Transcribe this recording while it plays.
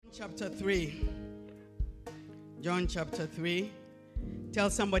Chapter 3. John chapter 3. Tell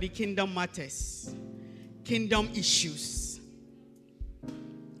somebody kingdom matters. Kingdom issues.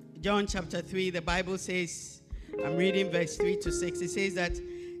 John chapter 3, the Bible says, I'm reading verse 3 to 6. It says that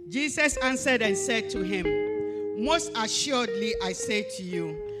Jesus answered and said to him, "Most assuredly I say to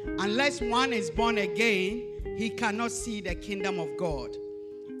you, unless one is born again, he cannot see the kingdom of God."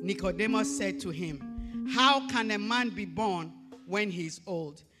 Nicodemus said to him, "How can a man be born when he is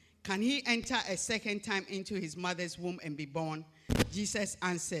old? Can he enter a second time into his mother's womb and be born?" Jesus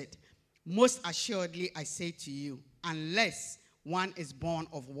answered, "Most assuredly I say to you, unless one is born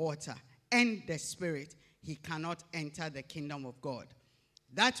of water and the Spirit, he cannot enter the kingdom of God.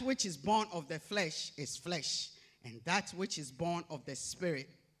 That which is born of the flesh is flesh, and that which is born of the Spirit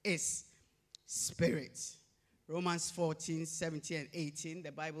is spirit." Romans 14, 17 and 18,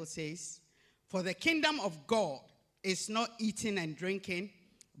 the Bible says, "For the kingdom of God is not eating and drinking,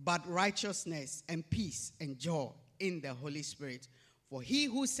 but righteousness and peace and joy in the Holy Spirit. For he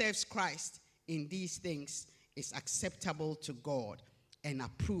who serves Christ in these things is acceptable to God and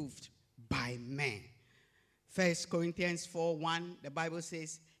approved by men." 1 Corinthians 4:1, the Bible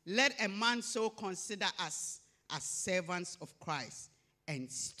says, "Let a man so consider us as servants of Christ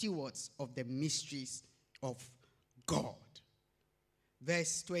and stewards of the mysteries of God."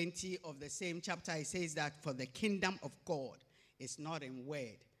 Verse 20 of the same chapter, it says that for the kingdom of God is not in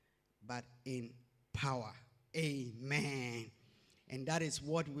word, but in power. Amen. And that is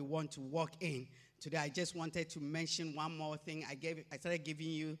what we want to walk in. Today, I just wanted to mention one more thing. I started giving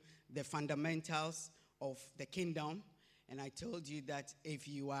you the fundamentals of the kingdom. And I told you that if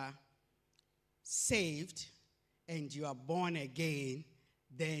you are saved and you are born again,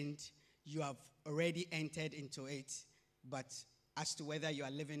 then you have already entered into it. But as to whether you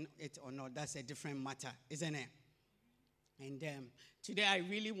are living it or not, that's a different matter, isn't it? And today I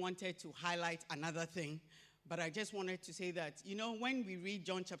really wanted to highlight another thing, but I just wanted to say that, when we read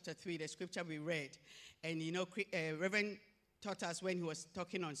John chapter 3, the scripture we read, and, Reverend taught us when he was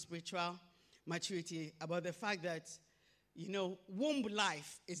talking on spiritual maturity about the fact that, womb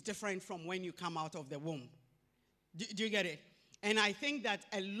life is different from when you come out of the womb. Do you get it? And I think that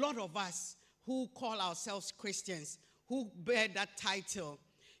a lot of us who call ourselves Christians, who bear that title,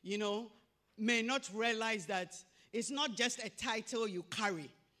 may not realize that it's not just a title you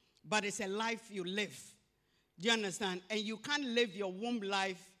carry, but it's a life you live. Do you understand? And you can't live your womb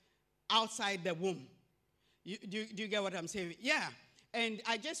life outside the womb. Do you get what I'm saying? Yeah. And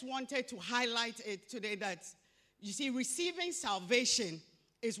I just wanted to highlight it today that, you see, receiving salvation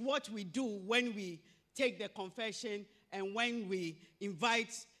is what we do when we take the confession and when we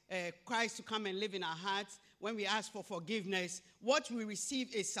invite Christ to come and live in our hearts, when we ask for forgiveness. What we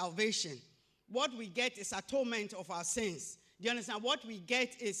receive is salvation. What we get is atonement of our sins. Do you understand? What we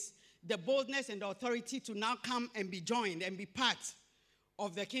get is the boldness and the authority to now come and be joined and be part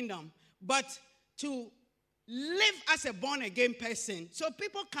of the kingdom. But to live as a born-again person, so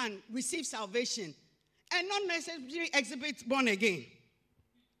people can receive salvation and not necessarily exhibit born again.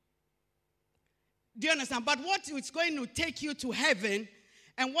 Do you understand? But what is going to take you to heaven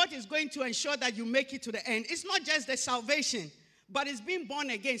and what is going to ensure that you make it to the end, it's not just the salvation, but it's being born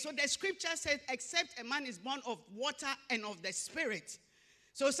again. So the scripture says, except a man is born of water and of the Spirit.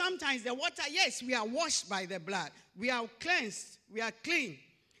 So sometimes the water, yes, we are washed by the blood. We are cleansed. We are clean.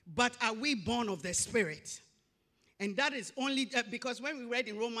 But are we born of the Spirit? And that is only because when we read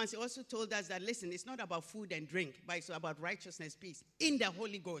in Romans, it also told us that, listen, it's not about food and drink, but it's about righteousness, peace in the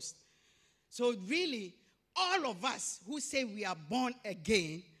Holy Ghost. So really, all of us who say we are born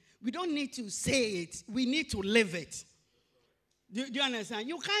again, we don't need to say it. We need to live it. Do you understand?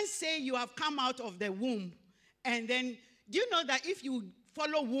 You can't say you have come out of the womb and then, do you know that if you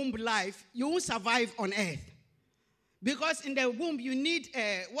follow womb life, you won't survive on earth? Because in the womb, you need,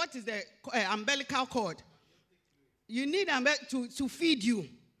 what is the umbilical cord? You need to feed you.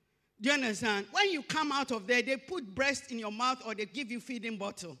 Do you understand? When you come out of there, they put breast in your mouth or they give you feeding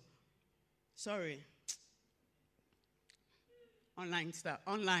bottle. Sorry. Online stuff.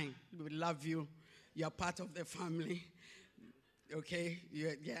 Online. We love you. You're part of the family. Okay?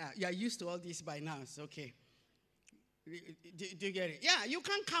 You're used to all this by now. It's okay. Do you get it? Yeah, you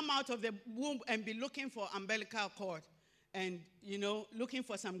can't come out of the womb and be looking for umbilical cord and, looking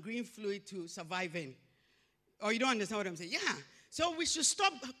for some green fluid to survive in. Or you don't understand what I'm saying? Yeah. So we should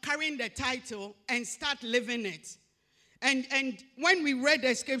stop carrying the title and start living it. And when we read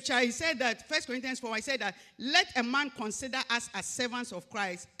the scripture, he said that, 1 Corinthians 4, I said that, let a man consider us as servants of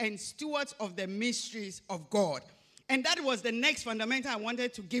Christ and stewards of the mysteries of God. And that was the next fundamental I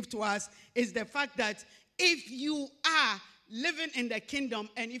wanted to give to us, is the fact that if you are living in the kingdom,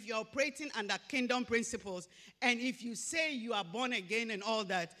 and if you're operating under kingdom principles, and if you say you are born again and all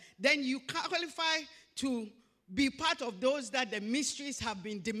that, then you qualify to be part of those that the mysteries have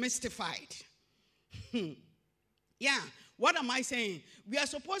been demystified. Yeah. What am I saying? We are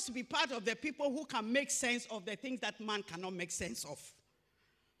supposed to be part of the people who can make sense of the things that man cannot make sense of.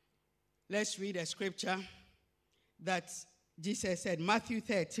 Let's read a scripture that Jesus said, Matthew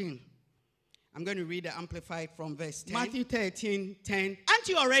 13. I'm going to read the Amplified from verse 10. Matthew 13, 10. Aren't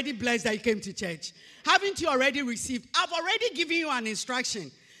you already blessed that you came to church? Haven't you already received? I've already given you an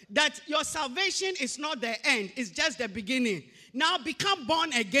instruction that your salvation is not the end. It's just the beginning. Now become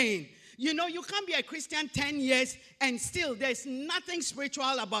born again. You know, you can't be a Christian 10 years and still there's nothing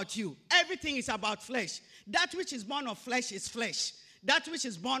spiritual about you. Everything is about flesh. That which is born of flesh is flesh. That which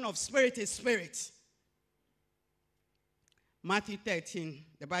is born of spirit is spirit. Matthew 13,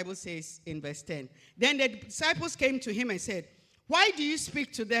 the Bible says in verse 10. Then the disciples came to him and said, why do you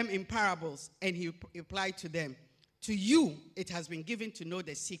speak to them in parables? And he replied to them, to you it has been given to know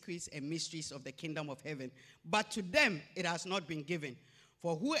the secrets and mysteries of the kingdom of heaven. But to them it has not been given.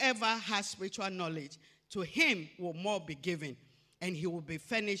 For whoever has spiritual knowledge, to him will more be given, and he will be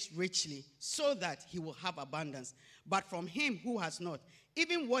furnished richly, so that he will have abundance. But from him who has not,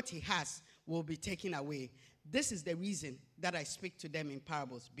 even what he has will be taken away. This is the reason that I speak to them in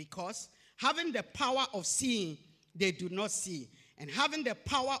parables, because having the power of seeing, they do not see, and having the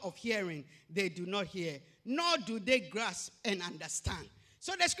power of hearing, they do not hear, nor do they grasp and understand.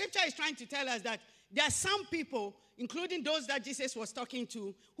 So the scripture is trying to tell us that there are some people, including those that Jesus was talking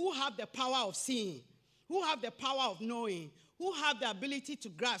to, who have the power of seeing, who have the power of knowing, who have the ability to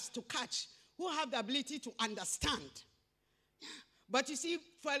grasp, to catch, who have the ability to understand. But you see,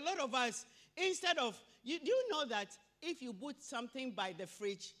 for a lot of us, instead of, do you know that if you put something by the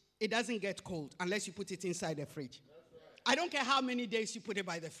fridge, it doesn't get cold unless you put it inside the fridge? Right. I don't care how many days you put it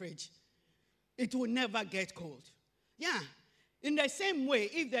by the fridge. It will never get cold. Yeah. In the same way,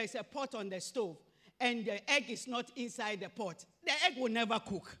 if there is a pot on the stove, and the egg is not inside the pot, the egg will never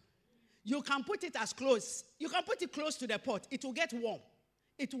cook. You can put it as close. You can put it close to the pot. It will get warm.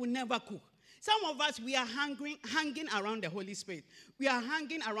 It will never cook. Some of us, we are hanging around the Holy Spirit. We are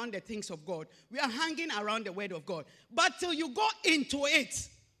hanging around the things of God. We are hanging around the Word of God. But till you go into it,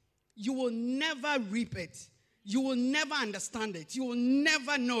 you will never reap it. You will never understand it. You will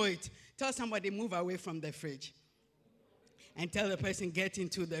never know it. Tell somebody, move away from the fridge. And tell the person, get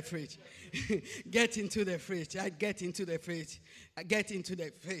into the fridge. Get into the fridge. Get into the fridge. Get into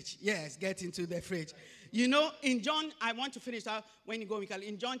the fridge. Yes, get into the fridge. You know, in John, I want to finish out when you go, Michael.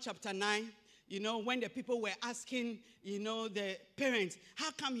 In John chapter 9, you know, when the people were asking, you know, the parents,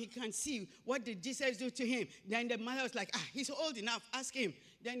 how come he can see? What did Jesus do to him? Then the mother was like, he's old enough. Ask him.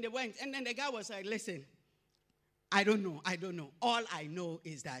 Then they went. And then the guy was like, listen, I don't know. All I know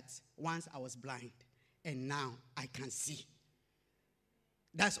is that once I was blind and now I can see.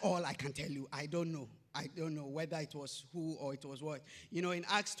 That's all I can tell you. I don't know. I don't know whether it was who or it was what. You know, in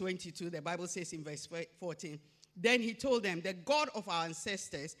Acts 22, the Bible says in verse 14, then he told them, the God of our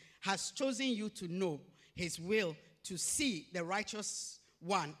ancestors has chosen you to know his will, to see the righteous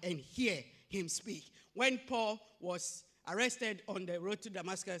one and hear him speak. When Paul was arrested on the road to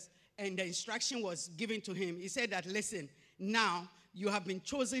Damascus and the instruction was given to him, he said that, listen, now you have been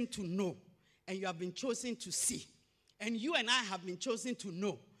chosen to know and you have been chosen to see. And you and I have been chosen to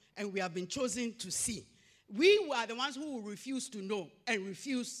know, and we have been chosen to see. We were the ones who will refuse to know and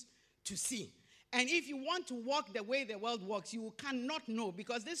refuse to see. And if you want to walk the way the world walks, you cannot know,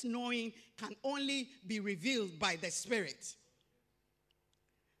 because this knowing can only be revealed by the Spirit.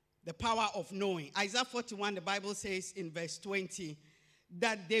 The power of knowing. Isaiah 41, the Bible says in verse 20,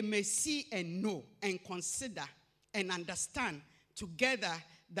 that they may see and know and consider and understand together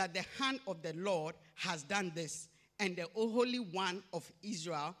that the hand of the Lord has done this, and the Holy One of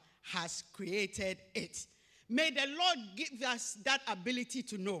Israel has created it. May the Lord give us that ability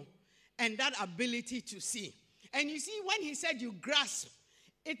to know and that ability to see. And you see, when he said you grasp,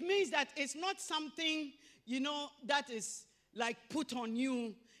 it means that it's not something, you know, that is like put on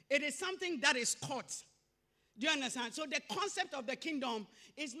you. It is something that is caught. Do you understand? So the concept of the kingdom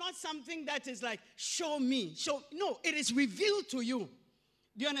is not something that is like, show me. No, it is revealed to you.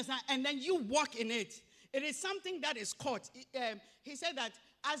 Do you understand? And then you walk in it. It is something that is caught. He said that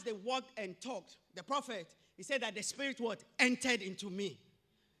as they walked and talked, the prophet, he said that the Spirit what? Entered into me.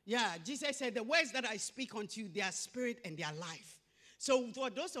 Yeah, Jesus said, the words that I speak unto you, they are spirit and they are life. So for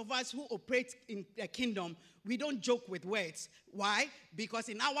those of us who operate in the kingdom, we don't joke with words. Why? Because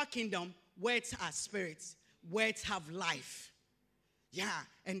in our kingdom, words are spirits. Words have life. Yeah,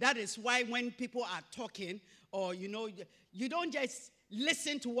 and that is why when people are talking or, you don't just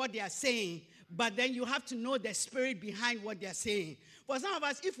listen to what they are saying, but then you have to know the spirit behind what they are saying. For some of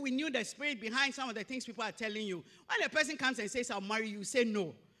us, if we knew the spirit behind some of the things people are telling you, when a person comes and says, I'll marry you, you say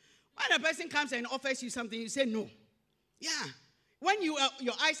no. When a person comes and offers you something, you say no. Yeah. When your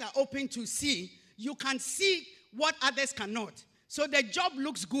eyes are open to see, you can see what others cannot. So the job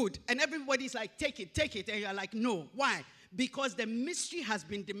looks good, and everybody's like, take it. And you're like, no. Why? Because the mystery has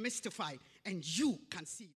been demystified, and you can see it.